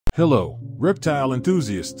Hello, reptile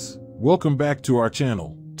enthusiasts. Welcome back to our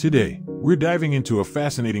channel. Today, we're diving into a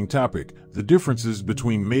fascinating topic, the differences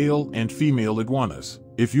between male and female iguanas.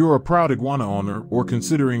 If you're a proud iguana owner or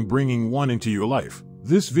considering bringing one into your life,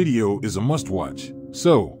 this video is a must-watch.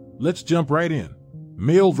 So, let's jump right in.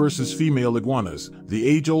 Male versus female iguanas, the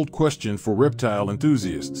age-old question for reptile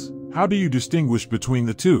enthusiasts. How do you distinguish between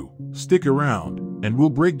the two? Stick around, and we'll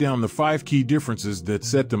break down the 5 key differences that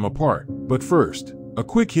set them apart. But first, a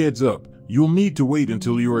quick heads up, you'll need to wait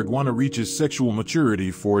until your iguana reaches sexual maturity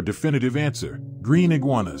for a definitive answer. Green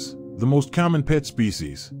iguanas, the most common pet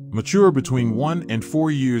species, mature between 1 and 4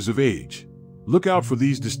 years of age. Look out for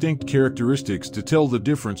these distinct characteristics to tell the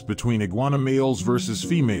difference between iguana males versus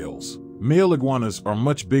females. Male iguanas are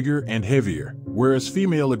much bigger and heavier, whereas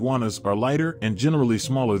female iguanas are lighter and generally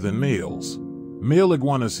smaller than males. Male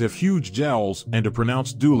iguanas have huge jowls and a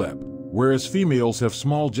pronounced dewlap, whereas females have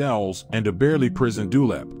small jowls and a barely present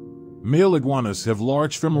dewlap. Male iguanas have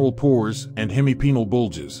large femoral pores and hemipenal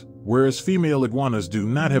bulges, whereas female iguanas do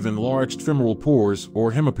not have enlarged femoral pores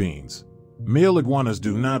or hemipenes. Male iguanas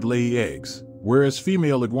do not lay eggs, whereas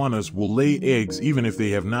female iguanas will lay eggs even if they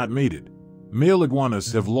have not mated. Male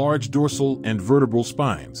iguanas have large dorsal and vertebral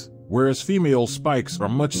spines, whereas female spikes are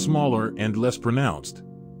much smaller and less pronounced.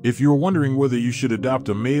 If you're wondering whether you should adopt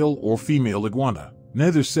a male or female iguana,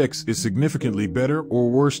 neither sex is significantly better or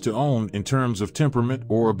worse to own in terms of temperament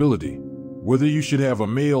or ability. Whether you should have a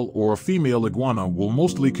male or a female iguana will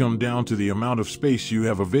mostly come down to the amount of space you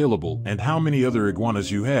have available and how many other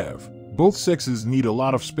iguanas you have. Both sexes need a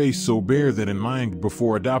lot of space, so bear that in mind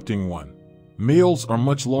before adopting one. Males are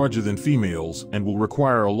much larger than females and will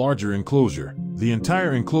require a larger enclosure. The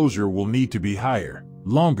entire enclosure will need to be higher,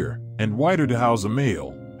 longer, and wider to house a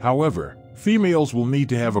male. However, females will need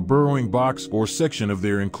to have a burrowing box or section of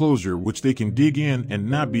their enclosure which they can dig in and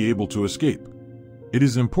not be able to escape. It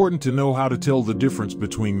is important to know how to tell the difference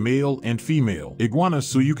between male and female iguanas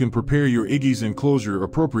so you can prepare your Iggy's enclosure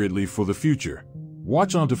appropriately for the future.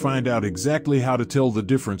 Watch on to find out exactly how to tell the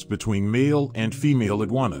difference between male and female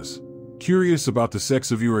iguanas. Curious about the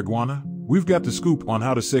sex of your iguana? We've got the scoop on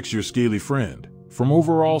how to sex your scaly friend. From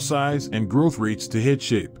overall size and growth rates to head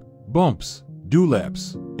shape, bumps,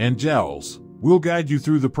 dewlaps, and jowls, we'll guide you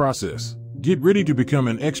through the process. Get ready to become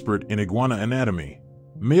an expert in iguana anatomy.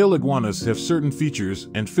 Male iguanas have certain features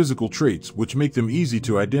and physical traits which make them easy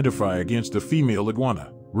to identify against a female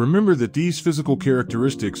iguana. Remember that these physical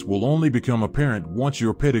characteristics will only become apparent once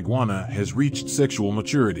your pet iguana has reached sexual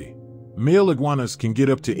maturity. Male iguanas can get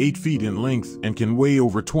up to 8 feet in length and can weigh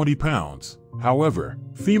over 20 pounds. However,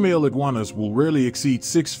 female iguanas will rarely exceed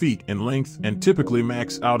 6 feet in length and typically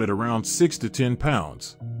max out at around 6 to 10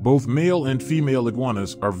 pounds. Both male and female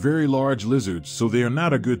iguanas are very large lizards, so they are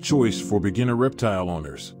not a good choice for beginner reptile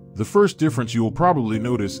owners. The first difference you will probably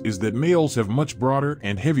notice is that males have much broader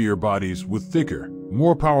and heavier bodies with thicker,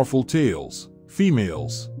 more powerful tails.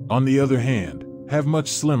 Females, on the other hand, have much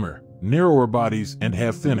slimmer, narrower bodies and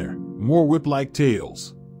have thinner, more whip-like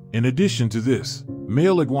tails. In addition to this,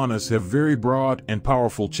 male iguanas have very broad and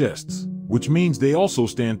powerful chests, which means they also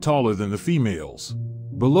stand taller than the females.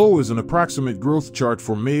 Below is an approximate growth chart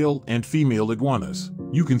for male and female iguanas.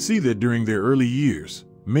 You can see that during their early years,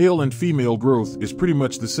 male and female growth is pretty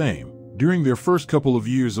much the same. During their first couple of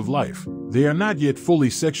years of life, they are not yet fully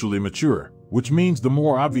sexually mature, which means the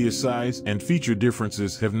more obvious size and feature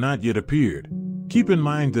differences have not yet appeared. Keep in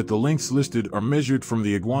mind that the lengths listed are measured from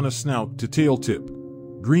the iguana snout to tail tip.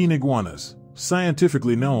 Green iguanas,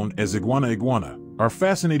 scientifically known as iguana, are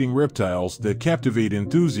fascinating reptiles that captivate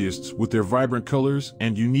enthusiasts with their vibrant colors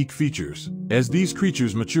and unique features. As these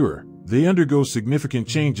creatures mature, they undergo significant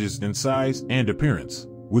changes in size and appearance,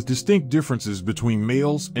 with distinct differences between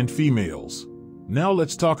males and females. Now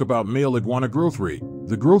let's talk about male iguana growth rate.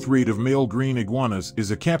 The growth rate of male green iguanas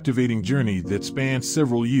is a captivating journey that spans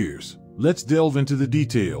several years. Let's delve into the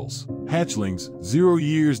details. Hatchlings, 0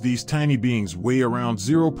 years. These tiny beings weigh around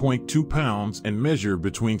 0.2 pounds and measure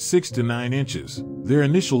between 6 to 9 inches. Their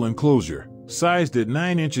initial enclosure, sized at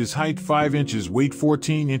 9 inches height, 5 inches weight,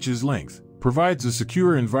 14 inches length, provides a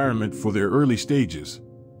secure environment for their early stages.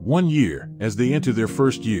 1 year, as they enter their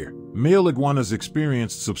first year, male iguanas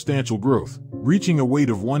experienced substantial growth, reaching a weight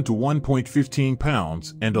of 1 to 1.15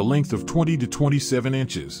 pounds and a length of 20 to 27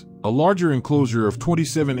 inches. A larger enclosure of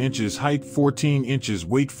 27 inches height, 14 inches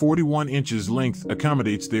weight, 41 inches length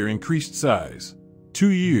accommodates their increased size. 2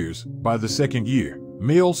 years, by the second year,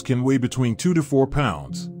 males can weigh between 2 to 4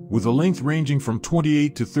 pounds, with a length ranging from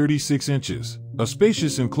 28 to 36 inches. A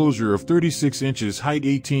spacious enclosure of 36 inches height,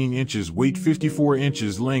 18 inches weight, 54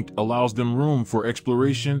 inches length allows them room for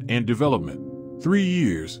exploration and development. 3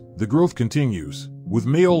 years, the growth continues. with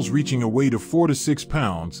males reaching a weight of 4 to 6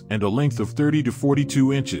 pounds and a length of 30 to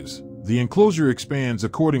 42 inches. The enclosure expands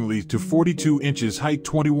accordingly to 42 inches height,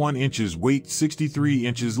 21 inches weight, 63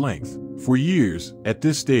 inches length. For years, at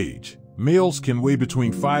this stage, males can weigh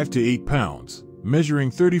between 5 to 8 pounds, measuring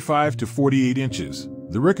 35 to 48 inches.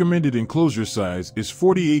 The recommended enclosure size is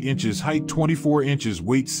 48 inches height, 24 inches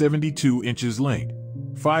weight, 72 inches length.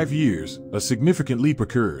 5 years, a significant leap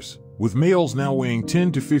occurs, with males now weighing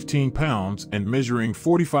 10 to 15 pounds and measuring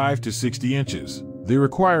 45 to 60 inches. They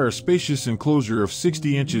require a spacious enclosure of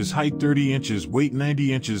 60 inches height, 30 inches weight,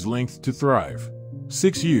 90 inches length to thrive.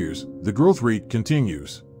 6 years, the growth rate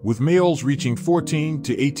continues, with males reaching 14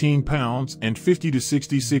 to 18 pounds and 50 to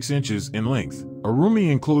 66 inches in length. A roomy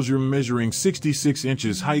enclosure measuring 66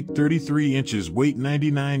 inches height, 33 inches weight,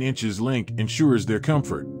 99 inches length ensures their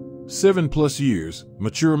comfort. 7+ years,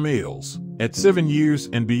 mature males, at 7 years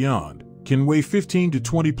and beyond, can weigh 15 to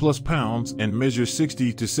 20+ pounds and measure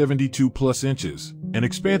 60 to 72+ inches. An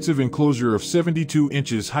expansive enclosure of 72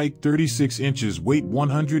 inches height, 36 inches weight,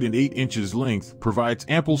 108 inches length provides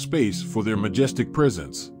ample space for their majestic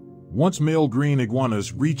presence. Once male green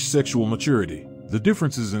iguanas reach sexual maturity, the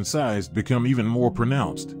differences in size become even more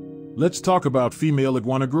pronounced. Let's talk about female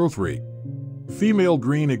iguana growth rate. Female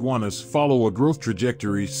green iguanas follow a growth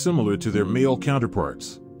trajectory similar to their male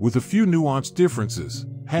counterparts, with a few nuanced differences.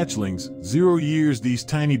 Hatchlings, 0 years. These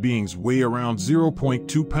tiny beings weigh around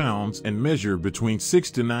 0.2 pounds and measure between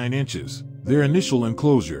 6 to 9 inches. Their initial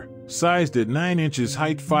enclosure, sized at 9 inches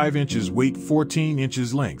height, 5 inches weight, 14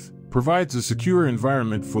 inches length, provides a secure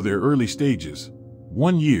environment for their early stages.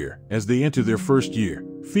 1 year, as they enter their first year,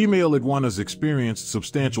 female iguanas experience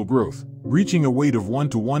substantial growth, reaching a weight of 1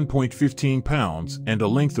 to 1.15 pounds and a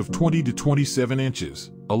length of 20 to 27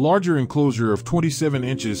 inches. A larger enclosure of 27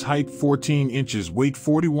 inches height, 14 inches weight,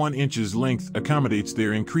 41 inches length accommodates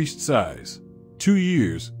their increased size. 2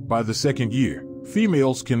 years, by the second year,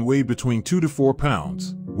 females can weigh between 2 to 4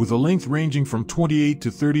 pounds, with a length ranging from 28 to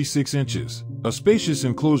 36 inches. A spacious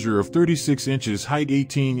enclosure of 36 inches height,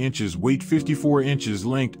 18 inches weight, 54 inches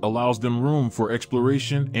length allows them room for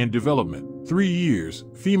exploration and development. 3 years,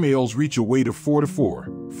 females reach a weight of 4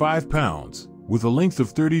 to 5 pounds, with a length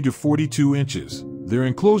of 30 to 42 inches. Their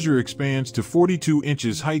enclosure expands to 42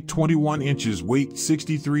 inches height, 21 inches weight,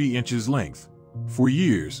 63 inches length. For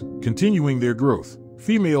years, continuing their growth,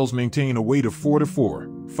 females maintain a weight of 4 to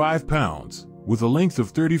 5 pounds, with a length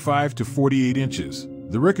of 35 to 48 inches.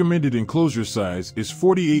 The recommended enclosure size is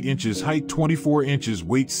 48 inches height, 24 inches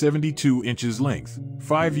weight, 72 inches length.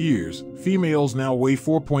 5 years, females now weigh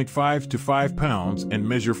 4.5 to 5 pounds and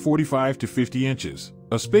measure 45 to 50 inches.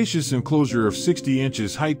 A spacious enclosure of 60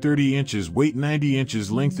 inches height, 30 inches weight, 90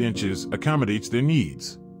 inches length accommodates their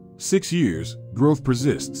needs. 6 years, growth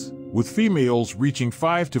persists, with females reaching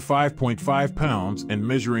 5 to 5.5 pounds and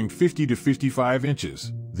measuring 50 to 55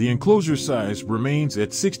 inches. The enclosure size remains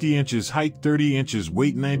at 60 inches height, 30 inches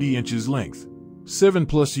weight, 90 inches length.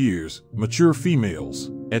 7+ years, mature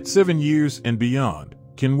females, at 7 years and beyond,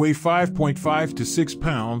 can weigh 5.5 to 6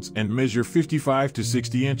 pounds and measure 55 to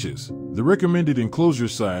 60 inches. The recommended enclosure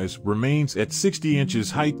size remains at 60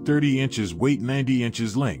 inches height, 30 inches weight, 90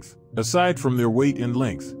 inches length. Aside from their weight and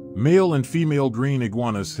length, male and female green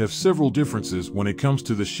iguanas have several differences when it comes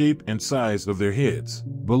to the shape and size of their heads.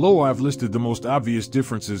 Below I've listed the most obvious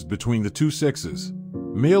differences between the two sexes.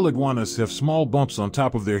 Male iguanas have small bumps on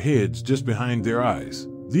top of their heads just behind their eyes.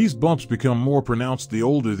 These bumps become more pronounced the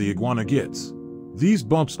older the iguana gets. These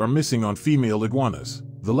bumps are missing on female iguanas.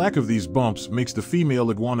 The lack of these bumps makes the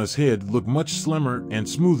female iguana's head look much slimmer and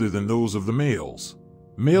smoother than those of the males.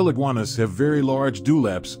 Male iguanas have very large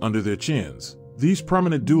dewlaps under their chins. These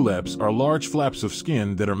prominent dewlaps are large flaps of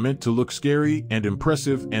skin that are meant to look scary and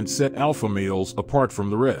impressive and set alpha males apart from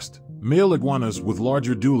the rest. Male iguanas with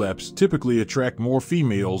larger dewlaps typically attract more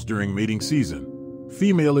females during mating season.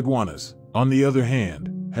 Female iguanas, on the other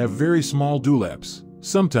hand, have very small dewlaps.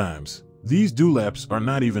 Sometimes, these dewlaps are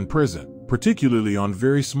not even present, particularly on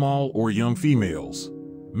very small or young females.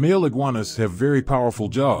 Male iguanas have very powerful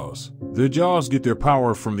jaws. Their jaws get their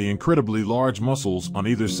power from the incredibly large muscles on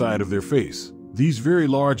either side of their face. These very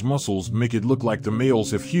large muscles make it look like the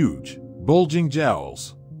males have huge, bulging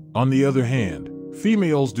jowls. On the other hand,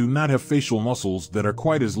 females do not have facial muscles that are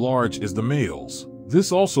quite as large as the males.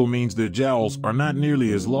 This also means their jowls are not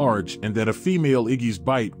nearly as large and that a female iggy's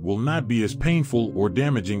bite will not be as painful or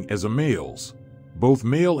damaging as a male's. Both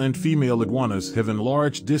male and female iguanas have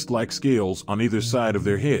enlarged disc-like scales on either side of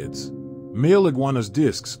their heads. Male iguanas'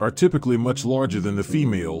 discs are typically much larger than the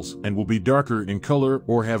females and will be darker in color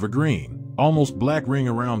or have a green, almost black ring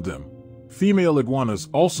around them. Female iguanas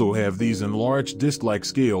also have these enlarged disc-like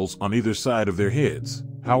scales on either side of their heads.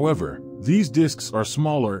 However, these discs are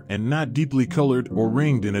smaller and not deeply colored or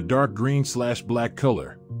ringed in a dark green/black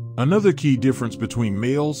color. Another key difference between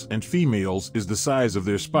males and females is the size of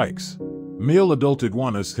their spikes. Male adult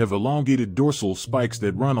iguanas have elongated dorsal spikes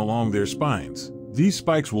that run along their spines. These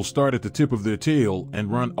spikes will start at the tip of their tail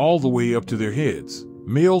and run all the way up to their heads.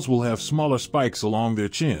 Males will have smaller spikes along their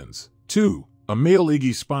chins. 2. A male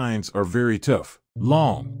iggy's spines are very tough,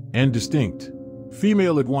 long, and distinct.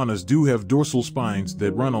 Female iguanas do have dorsal spines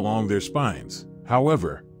that run along their spines.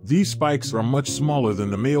 However, these spikes are much smaller than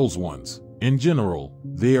the male's ones. In general,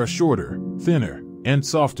 they are shorter, thinner, and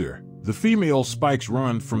softer. The female spikes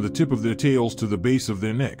run from the tip of their tails to the base of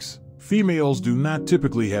their necks. Females do not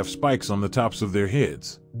typically have spikes on the tops of their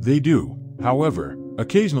heads. They do, however,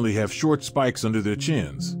 occasionally have short spikes under their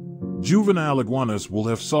chins. Juvenile iguanas will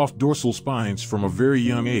have soft dorsal spines from a very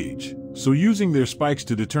young age, so using their spikes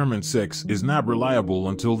to determine sex is not reliable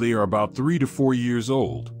until they are about 3 to 4 years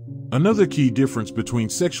old. Another key difference between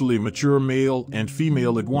sexually mature male and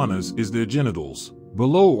female iguanas is their genitals.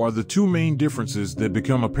 Below are the two main differences that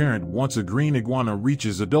become apparent once a green iguana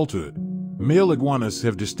reaches adulthood. Male iguanas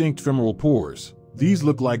have distinct femoral pores. These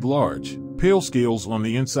look like large, pale scales on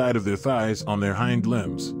the inside of their thighs on their hind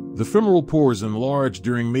limbs. The femoral pores enlarge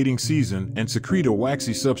during mating season and secrete a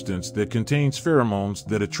waxy substance that contains pheromones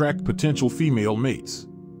that attract potential female mates.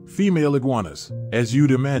 Female iguanas, as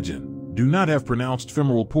you'd imagine, do not have pronounced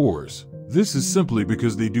femoral pores. This is simply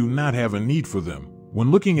because they do not have a need for them.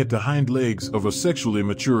 When looking at the hind legs of a sexually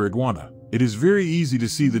mature iguana, it is very easy to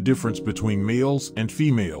see the difference between males and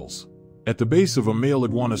females. At the base of a male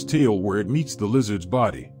iguana's tail where it meets the lizard's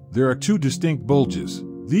body, there are two distinct bulges.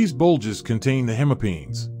 These bulges contain the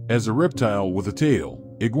hemipenes. As a reptile with a tail,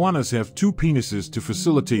 iguanas have two penises to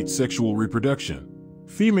facilitate sexual reproduction.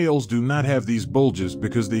 Females do not have these bulges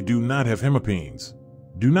because they do not have hemipenes.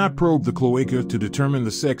 Do not probe the cloaca to determine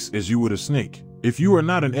the sex as you would a snake. If you are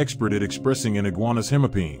not an expert at expressing an iguana's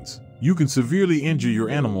hemipenes, you can severely injure your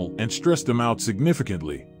animal and stress them out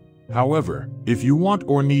significantly. However, if you want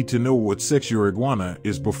or need to know what sex your iguana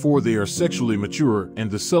is before they are sexually mature and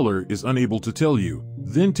the seller is unable to tell you,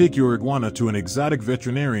 then take your iguana to an exotic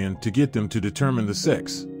veterinarian to get them to determine the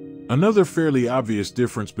sex. Another fairly obvious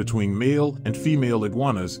difference between male and female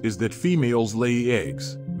iguanas is that females lay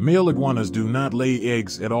eggs. Male iguanas do not lay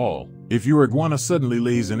eggs at all. If your iguana suddenly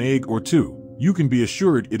lays an egg or two, you can be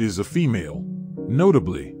assured it is a female.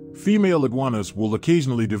 Notably, female iguanas will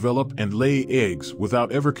occasionally develop and lay eggs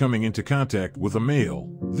without ever coming into contact with a male.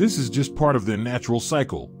 This is just part of their natural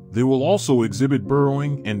cycle. They will also exhibit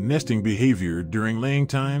burrowing and nesting behavior during laying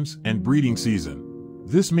times and breeding season.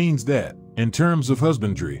 This means that, in terms of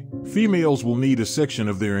husbandry, females will need a section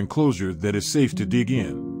of their enclosure that is safe to dig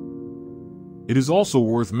in. It is also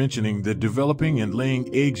worth mentioning that developing and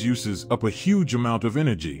laying eggs uses up a huge amount of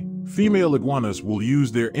energy. Female iguanas will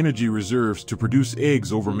use their energy reserves to produce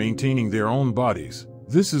eggs over maintaining their own bodies.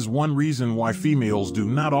 This is one reason why females do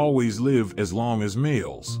not always live as long as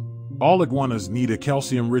males. All iguanas need a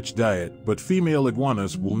calcium-rich diet, but female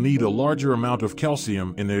iguanas will need a larger amount of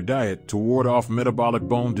calcium in their diet to ward off metabolic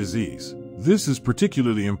bone disease. This is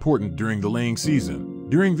particularly important during the laying season.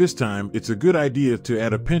 During this time, it's a good idea to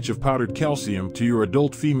add a pinch of powdered calcium to your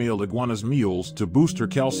adult female iguana's meals to boost her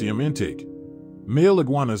calcium intake. Male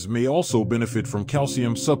iguanas may also benefit from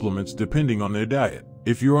calcium supplements depending on their diet.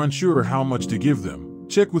 If you're unsure how much to give them,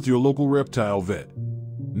 check with your local reptile vet.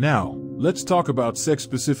 Now, let's talk about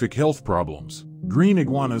sex-specific health problems. Green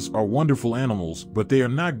iguanas are wonderful animals, but they are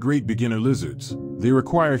not great beginner lizards. They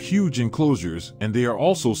require huge enclosures, and they are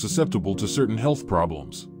also susceptible to certain health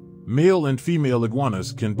problems. Male and female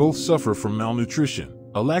iguanas can both suffer from malnutrition,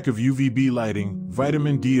 a lack of UVB lighting,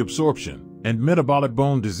 vitamin D absorption, and metabolic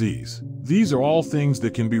bone disease. These are all things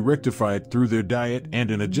that can be rectified through their diet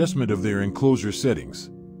and an adjustment of their enclosure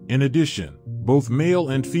settings. In addition, both male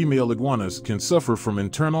and female iguanas can suffer from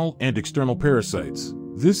internal and external parasites.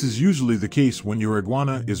 This is usually the case when your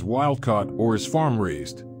iguana is wild-caught or is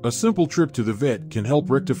farm-raised. A simple trip to the vet can help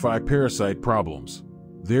rectify parasite problems.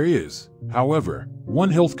 There is, however,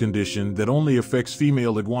 one health condition that only affects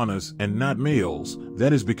female iguanas and not males,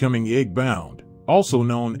 that is becoming egg-bound, also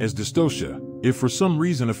known as dystocia. If for some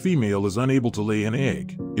reason a female is unable to lay an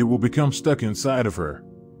egg, it will become stuck inside of her.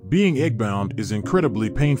 Being egg-bound is incredibly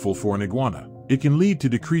painful for an iguana. It can lead to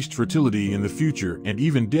decreased fertility in the future and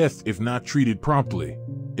even death if not treated promptly.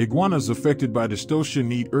 Iguanas affected by dystocia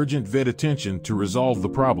need urgent vet attention to resolve the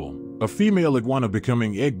problem. A female iguana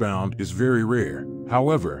becoming egg-bound is very rare.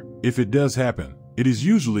 However, if it does happen, it is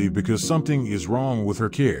usually because something is wrong with her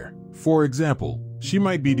care. For example, She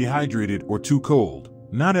might be dehydrated or too cold,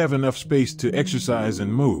 not have enough space to exercise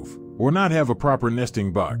and move, or not have a proper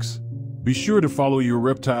nesting box. Be sure to follow your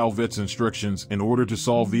reptile vet's instructions in order to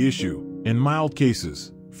solve the issue. In mild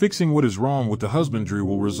cases, fixing what is wrong with the husbandry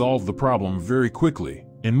will resolve the problem very quickly.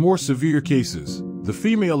 In more severe cases, the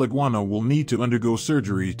female iguana will need to undergo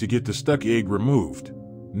surgery to get the stuck egg removed.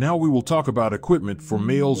 Now we will talk about equipment for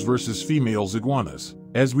males versus females iguanas.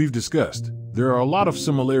 As we've discussed, there are a lot of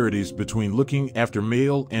similarities between looking after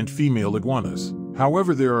male and female iguanas.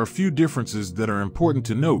 However, there are a few differences that are important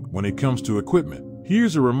to note when it comes to equipment.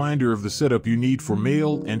 Here's a reminder of the setup you need for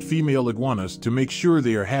male and female iguanas to make sure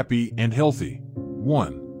they are happy and healthy.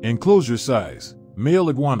 1. Enclosure size. Male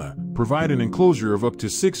iguana provide an enclosure of up to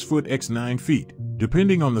 6 foot x 9 feet,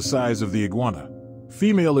 depending on the size of the iguana.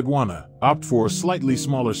 Female iguana opt for a slightly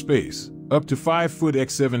smaller space, up to 5 foot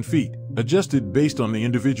x 7 feet, adjusted based on the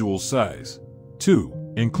individual's size.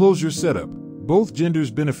 2. Enclosure setup. Both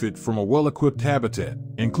genders benefit from a well-equipped habitat,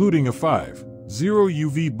 including a 5.0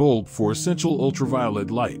 UV bulb for essential ultraviolet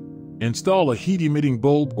light. Install a heat-emitting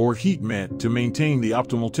bulb or heat mat to maintain the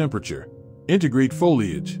optimal temperature. Integrate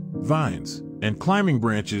foliage, vines, and climbing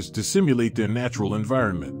branches to simulate their natural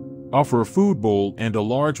environment. Offer a food bowl and a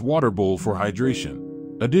large water bowl for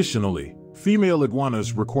hydration. Additionally, female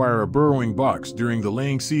iguanas require a burrowing box during the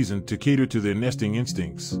laying season to cater to their nesting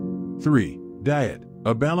instincts. 3. Diet.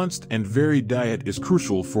 A balanced and varied diet is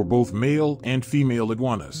crucial for both male and female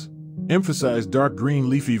iguanas. Emphasize dark green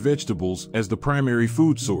leafy vegetables as the primary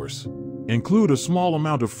food source. Include a small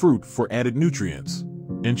amount of fruit for added nutrients.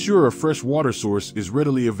 Ensure a fresh water source is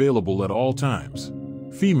readily available at all times.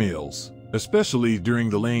 Females, especially during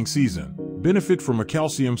the laying season, benefit from a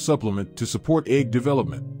calcium supplement to support egg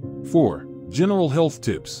development. 4. General health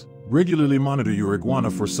tips. Regularly monitor your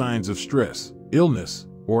iguana for signs of stress, illness,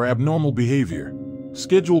 or abnormal behavior.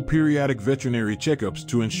 Schedule periodic veterinary checkups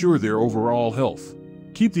to ensure their overall health.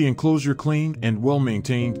 Keep the enclosure clean and well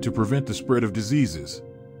maintained to prevent the spread of diseases.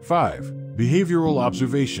 5. Behavioral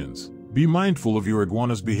observations. Be mindful of your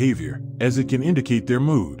iguana's behavior, as it can indicate their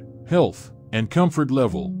mood, health, and comfort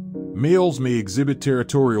level. Males may exhibit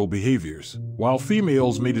territorial behaviors, while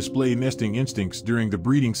females may display nesting instincts during the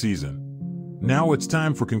breeding season. Now it's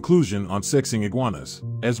time for conclusion on sexing iguanas.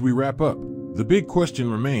 As we wrap up, the big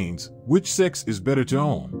question remains, which sex is better to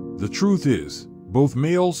own? The truth is, both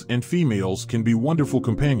males and females can be wonderful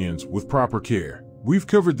companions with proper care. We've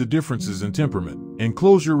covered the differences in temperament,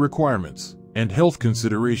 enclosure requirements, and health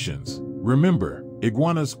considerations. Remember,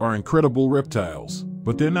 iguanas are incredible reptiles,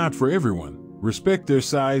 but they're not for everyone. Respect their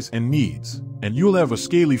size and needs, and you'll have a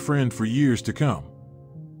scaly friend for years to come.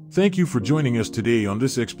 Thank you for joining us today on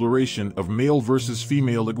this exploration of male versus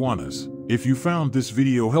female iguanas. If you found this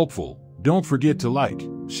video helpful, don't forget to like,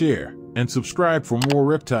 share, and subscribe for more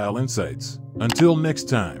reptile insights. Until next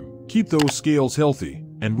time, keep those scales healthy,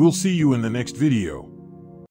 and we'll see you in the next video.